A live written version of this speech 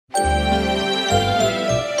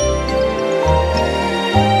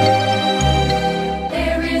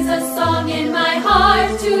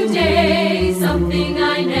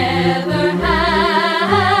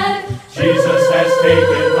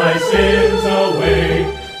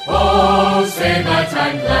away. Oh, say that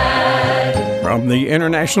I'm glad. From the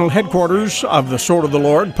international headquarters of the Sword of the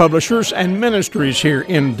Lord Publishers and Ministries here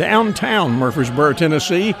in downtown Murfreesboro,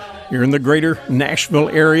 Tennessee, here in the greater Nashville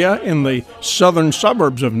area, in the southern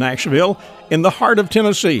suburbs of Nashville, in the heart of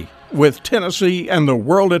Tennessee, with Tennessee and the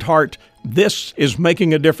world at heart, this is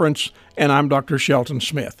Making a Difference, and I'm Dr. Shelton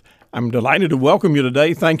Smith. I'm delighted to welcome you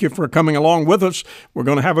today. Thank you for coming along with us. We're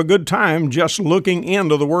going to have a good time just looking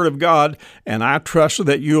into the Word of God, and I trust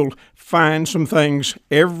that you'll find some things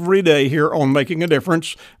every day here on Making a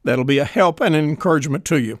Difference that'll be a help and an encouragement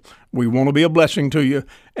to you. We want to be a blessing to you,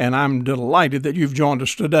 and I'm delighted that you've joined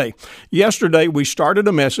us today. Yesterday, we started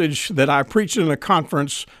a message that I preached in a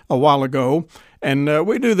conference a while ago, and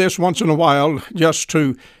we do this once in a while just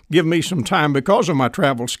to give me some time because of my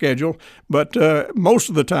travel schedule. But most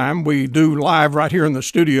of the time we do live right here in the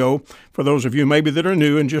studio. For those of you maybe that are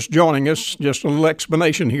new and just joining us, just a little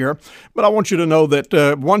explanation here. But I want you to know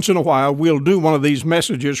that once in a while we'll do one of these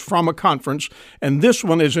messages from a conference. And this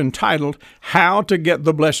one is entitled, How to Get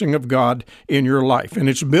the Blessing of God in Your Life. And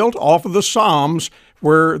it's built off of the Psalms,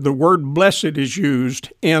 where the word blessed is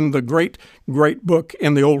used in the great book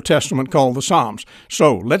in the Old Testament called the Psalms.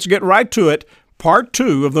 So let's get right to it. Part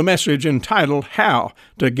 2 of the message entitled, How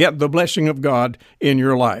to Get the Blessing of God in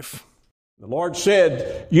Your Life. The Lord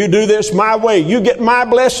said, you do this my way. You get my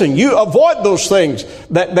blessing. You avoid those things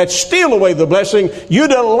that steal away the blessing. You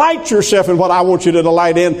delight yourself in what I want you to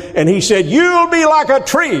delight in. And He said, you'll be like a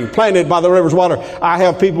tree planted by the rivers of water. I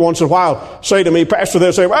have people once in a while say to me, Pastor,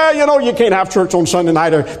 they'll say, well, you can't have church on Sunday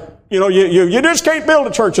night, or you just can't build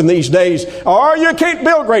a church in these days, or you can't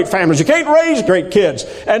build great families, you can't raise great kids.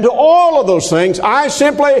 And to all of those things, I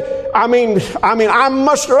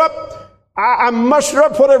muster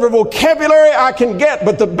up whatever vocabulary I can get,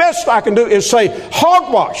 but the best I can do is say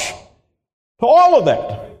hogwash to all of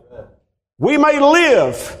that. We may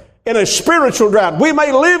live in a spiritual drought. We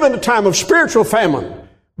may live in a time of spiritual famine.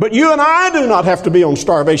 But you and I do not have to be on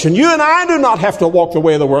starvation. You and I do not have to walk the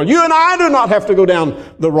way of the world. You and I do not have to go down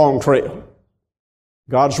the wrong trail.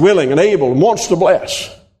 God's willing and able and wants to bless.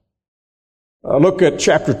 Look at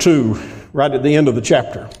chapter 2, right at the end of the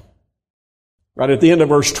chapter. Right at the end of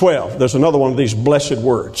verse 12, there's another one of these blessed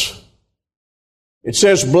words. It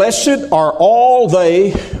says, Blessed are all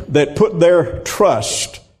they that put their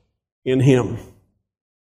trust in Him.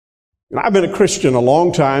 And I've been a Christian a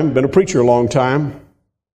long time, been a preacher a long time.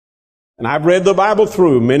 And I've read the Bible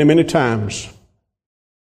through many, many times,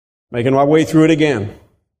 making my way through it again.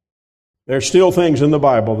 There's still things in the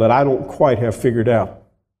Bible that I don't quite have figured out.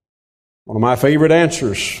 One of my favorite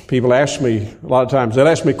answers, people ask me a lot of times, they'll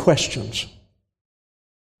ask me questions.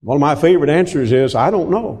 One of my favorite answers is, I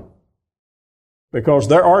don't know. Because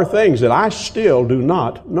there are things that I still do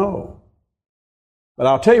not know. But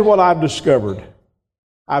I'll tell you what I've discovered.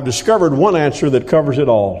 I've discovered one answer that covers it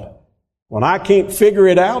all. When I can't figure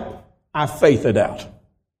it out, I faith it out.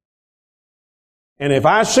 And if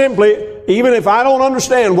I even if I don't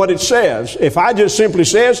understand what it says, if I just simply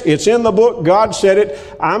says, it's in the book, God said it,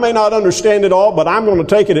 I may not understand it all, but I'm going to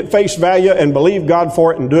take it at face value and believe God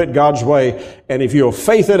for it and do it God's way. And if you'll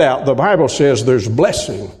faith it out, the Bible says there's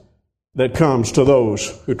blessing that comes to those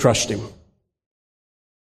who trust Him.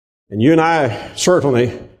 And you and I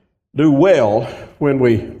certainly do well when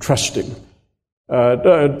we trust Him.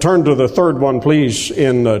 Turn to the third one, please,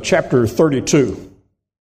 in chapter 32.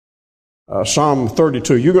 Psalm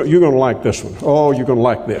 32. You're going to like this one. Oh, you're going to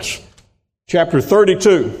like this. Chapter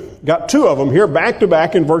 32. Got two of them here back to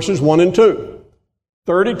back in verses 1 and 2.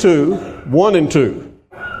 32, 1 and 2.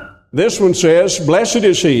 This one says, Blessed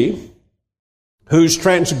is he whose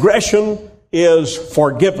transgression is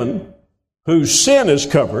forgiven, whose sin is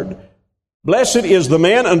covered. Blessed is the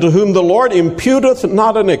man unto whom the Lord imputeth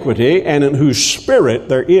not iniquity, and in whose spirit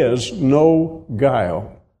there is no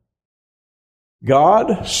guile.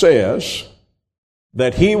 God says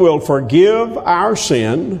that He will forgive our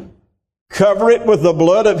sin, cover it with the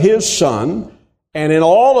blood of His Son, and in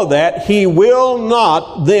all of that, He will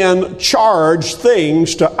not then charge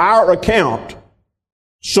things to our account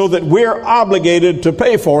so that we're obligated to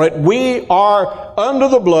pay for it. We are under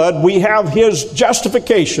the blood. We have His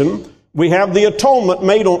justification. We have the atonement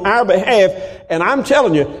made on our behalf. And I'm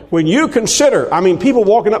telling you, when you consider, people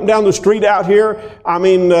walking up and down the street out here,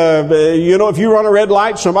 if you run a red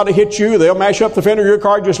light, somebody hits you, they'll mash up the fender of your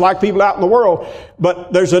car just like people out in the world.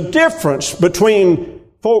 But there's a difference between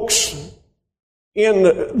folks in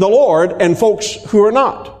the Lord and folks who are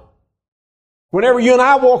not. Whenever you and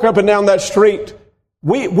I walk up and down that street,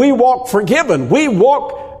 we walk forgiven. We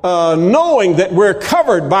walk knowing that we're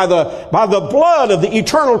covered by the blood of the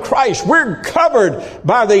eternal Christ. We're covered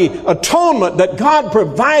by the atonement that God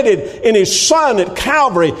provided in His Son at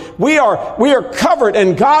Calvary. We are covered,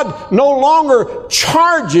 and God no longer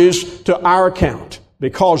charges to our account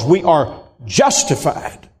because we are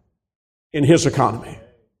justified in His economy.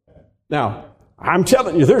 Now, I'm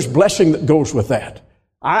telling you, there's blessing that goes with that.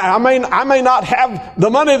 I may not have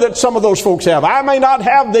the money that some of those folks have. I may not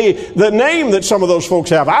have the name that some of those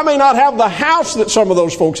folks have. I may not have the house that some of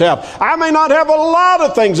those folks have. I may not have a lot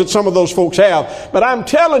of things that some of those folks have. But I'm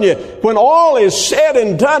telling you, when all is said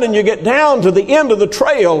and done and you get down to the end of the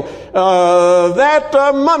trail,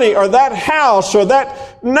 that money or that house or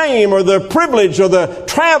that name or the privilege or the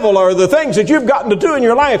travel or the things that you've gotten to do in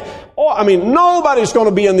your life, nobody's going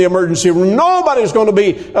to be in the emergency room. Nobody's going to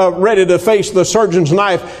be ready to face the surgeon's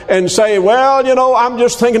knife and say, well, I'm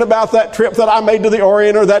just thinking about that trip that I made to the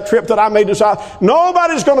Orient or that trip that I made to South.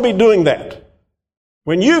 Nobody's going to be doing that.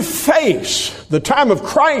 When you face the time of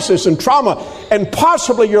crisis and trauma and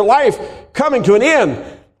possibly your life coming to an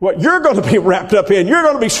end, what you're going to be wrapped up in, you're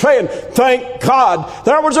going to be saying, thank God,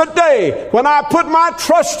 there was a day when I put my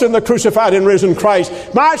trust in the crucified and risen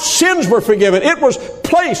Christ. My sins were forgiven. It was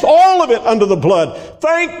placed, all of it, under the blood.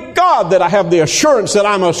 Thank God that I have the assurance that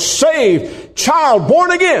I'm a saved child, born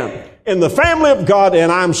again in the family of God,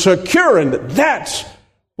 and I'm secure, and that's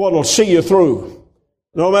what will see you through,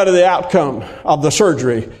 no matter the outcome of the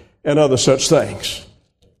surgery and other such things.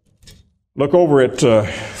 Look over at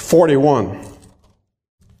 41.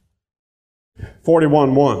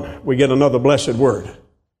 41:1, we get another blessed word.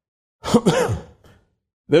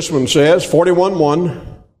 This one says, 41:1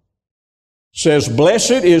 says,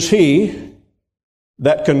 blessed is he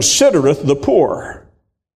that considereth the poor.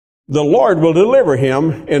 The Lord will deliver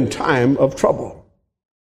him in time of trouble.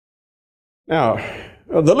 Now,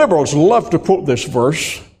 the liberals love to quote this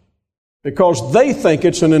verse because they think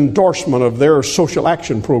it's an endorsement of their social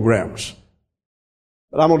action programs.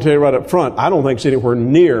 But I'm going to tell you right up front, I don't think it's anywhere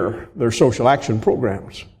near their social action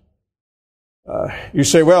programs. You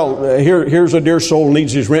say, well, here's a dear soul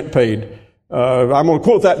needs his rent paid. I'm going to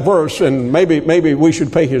quote that verse, and maybe we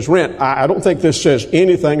should pay his rent. I don't think this says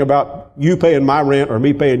anything about you paying my rent or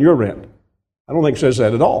me paying your rent. I don't think it says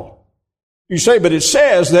that at all. You say, but it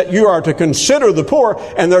says that you are to consider the poor,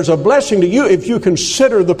 and there's a blessing to you if you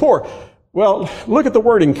consider the poor. Well, look at the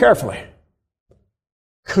wording carefully.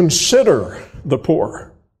 Consider the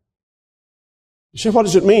poor. You say, what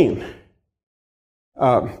does it mean?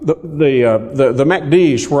 The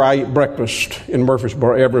MacD's where I eat breakfast in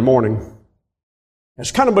Murfreesboro every morning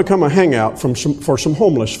has kind of become a hangout for some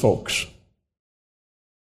homeless folks.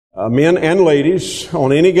 Men and ladies,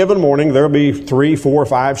 on any given morning, there'll be 3, 4,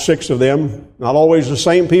 5, 6 of them. Not always the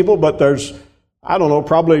same people, but there's,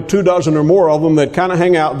 probably 24 or more of them that kind of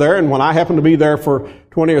hang out there. And when I happen to be there for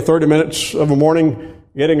 20 or 30 minutes of a morning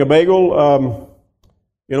getting a bagel,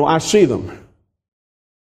 I see them.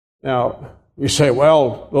 Now, you say,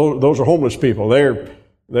 well, those are homeless people.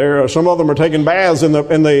 They're some of them are taking baths in the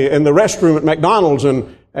restroom at McDonald's,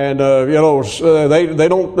 and they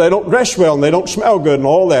don't dress well and they don't smell good and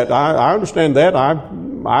all that. I understand that.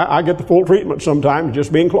 I get the full treatment sometimes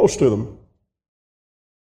just being close to them.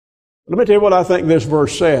 Let me tell you what I think this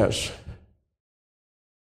verse says.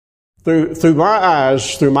 Through my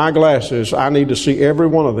eyes, through my glasses, I need to see every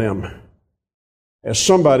one of them as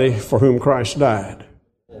somebody for whom Christ died.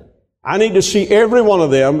 I need to see every one of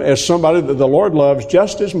them as somebody that the Lord loves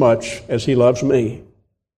just as much as He loves me.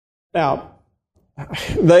 Now,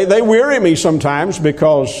 they weary me sometimes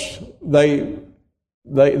because they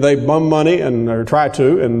bum money or try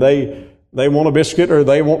to, and they want a biscuit or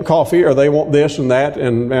they want coffee or they want this and that,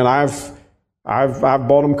 and I've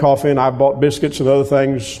bought them coffee and I've bought biscuits and other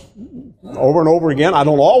things over and over again. I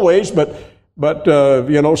don't always, but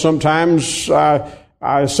sometimes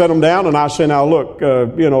I set them down and I say, now look,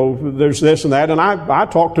 there's this and that, and I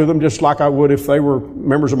talk to them just like I would if they were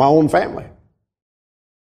members of my own family.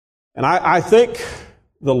 And I think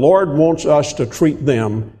the Lord wants us to treat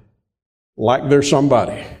them like they're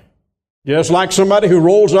somebody. Just like somebody who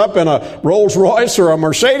rolls up in a Rolls Royce or a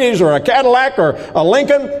Mercedes or a Cadillac or a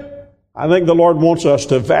Lincoln, I think the Lord wants us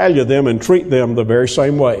to value them and treat them the very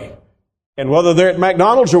same way. And whether they're at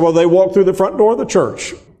McDonald's or whether they walk through the front door of the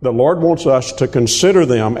church, the Lord wants us to consider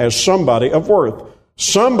them as somebody of worth,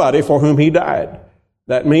 somebody for whom He died.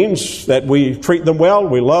 That means that we treat them well,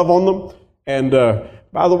 we love on them. And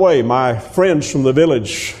by the way, my friends from the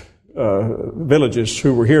villages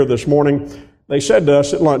who were here this morning, they said to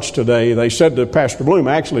us at lunch today, they said to Pastor Bloom,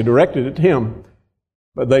 I actually directed it to him,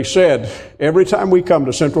 but they said, every time we come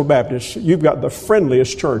to Central Baptist, you've got the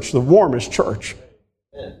friendliest church, the warmest church.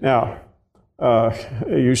 Now,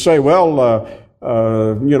 you say, well,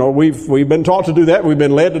 we've been taught to do that. We've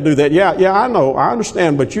been led to do that. Yeah, I know. I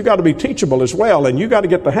understand. But you got to be teachable as well. And you got to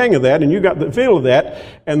get the hang of that. And you got the feel of that.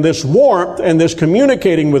 And this warmth and this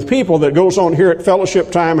communicating with people that goes on here at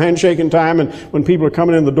fellowship time, handshaking time, and when people are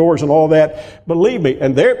coming in the doors and all that. Believe me,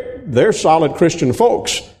 and they're solid Christian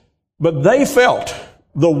folks. But they felt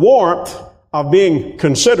the warmth of being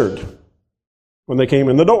considered when they came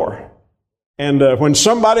in the door. And when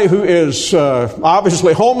somebody who is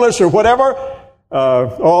obviously homeless or whatever,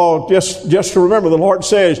 just to remember, the Lord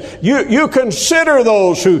says, you consider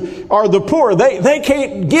those who are the poor. They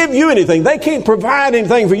can't give you anything. They can't provide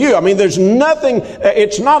anything for you. I mean, there's nothing,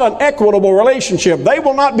 it's not an equitable relationship. They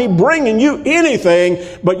will not be bringing you anything,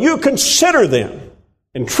 but you consider them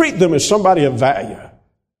and treat them as somebody of value.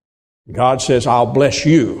 God says, I'll bless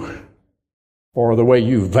you for the way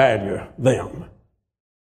you value them.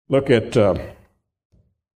 Look at,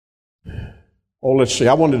 let's see,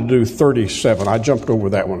 I wanted to do 37. I jumped over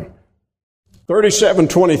that one.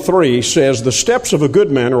 37:23 says, the steps of a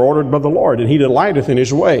good man are ordered by the Lord, and he delighteth in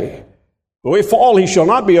his way. Though he fall, he shall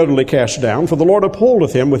not be utterly cast down, for the Lord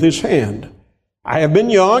upholdeth him with his hand. I have been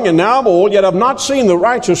young, and now I'm old, yet have not seen the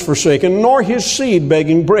righteous forsaken, nor his seed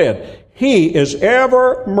begging bread. He is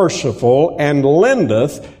ever merciful, and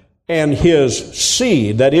lendeth, and his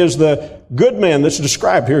seed, that is the good man that's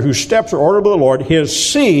described here, whose steps are ordered by the Lord,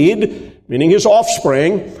 his seed, meaning his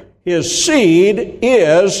offspring, his seed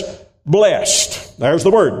is blessed. There's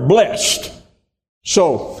the word, blessed.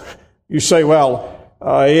 So, you say, well,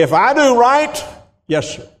 if I do right,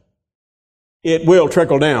 yes, sir, it will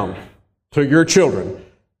trickle down to your children.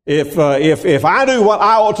 If I do what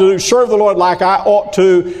I ought to do, serve the Lord like I ought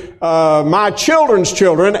to, my children's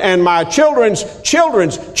children and my children's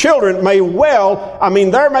children's children may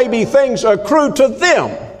there may be things accrued to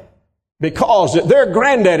them because their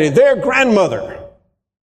granddaddy, their grandmother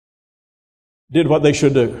did what they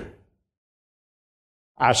should do.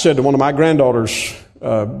 I said to one of my granddaughters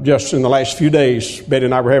just in the last few days, Betty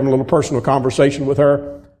and I were having a little personal conversation with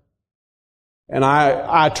her, and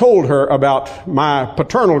I told her about my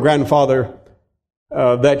paternal grandfather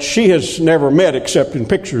that she has never met except in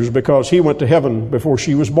pictures because he went to heaven before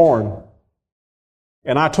she was born.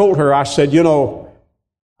 And I told her, I said,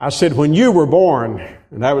 when you were born,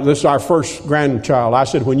 and this is our first grandchild, I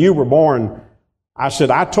said, when you were born, I said,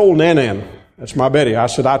 I told Nanan, that's my Betty, I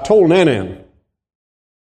said, I told Nanan,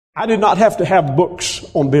 I did not have to have books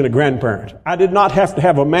on being a grandparent. I did not have to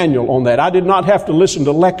have a manual on that. I did not have to listen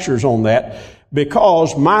to lectures on that.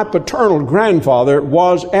 Because my paternal grandfather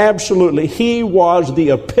was he was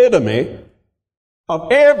the epitome of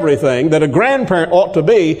everything that a grandparent ought to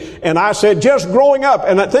be. And I said, just growing up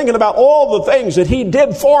and thinking about all the things that he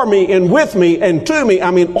did for me and with me and to me,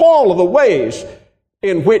 all of the ways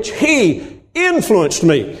in which he influenced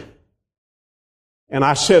me. And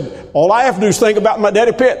I said, all I have to do is think about my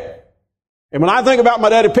daddy Pitt. And when I think about my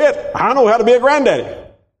daddy Pitt, I know how to be a granddaddy.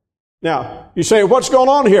 Now, you say, what's going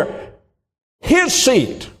on here? His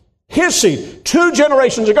seed, 2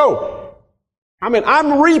 generations ago.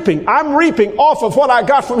 I'm reaping off of what I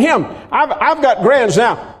got from him. I've got grands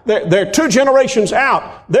now. They're 2 generations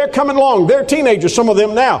out. They're coming along. They're teenagers, some of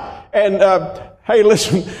them now. And, hey,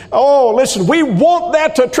 listen, we want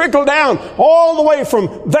that to trickle down all the way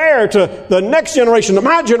from there to the next generation, to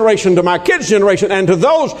my generation, to my kids' generation, and to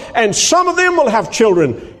those. And some of them will have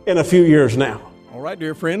children in a few years now. All right,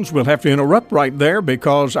 dear friends, we'll have to interrupt right there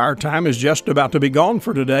because our time is just about to be gone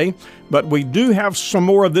for today. But we do have some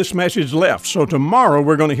more of this message left. So tomorrow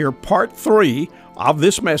we're going to hear part 3 of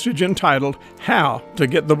this message entitled, How to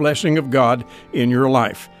Get the Blessing of God in Your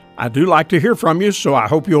Life. I do like to hear from you, so I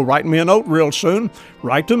hope you'll write me a note real soon.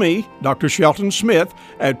 Write to me, Dr. Shelton Smith,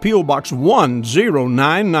 at P.O. Box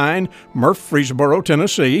 1099, Murfreesboro,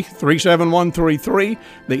 Tennessee, 37133.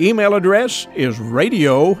 The email address is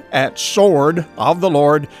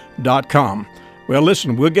radio@swordoftheLord.com. Well,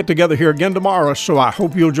 listen, we'll get together here again tomorrow, so I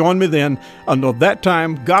hope you'll join me then. Until that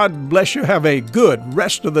time, God bless you. Have a good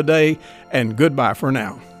rest of the day, and goodbye for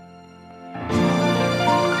now.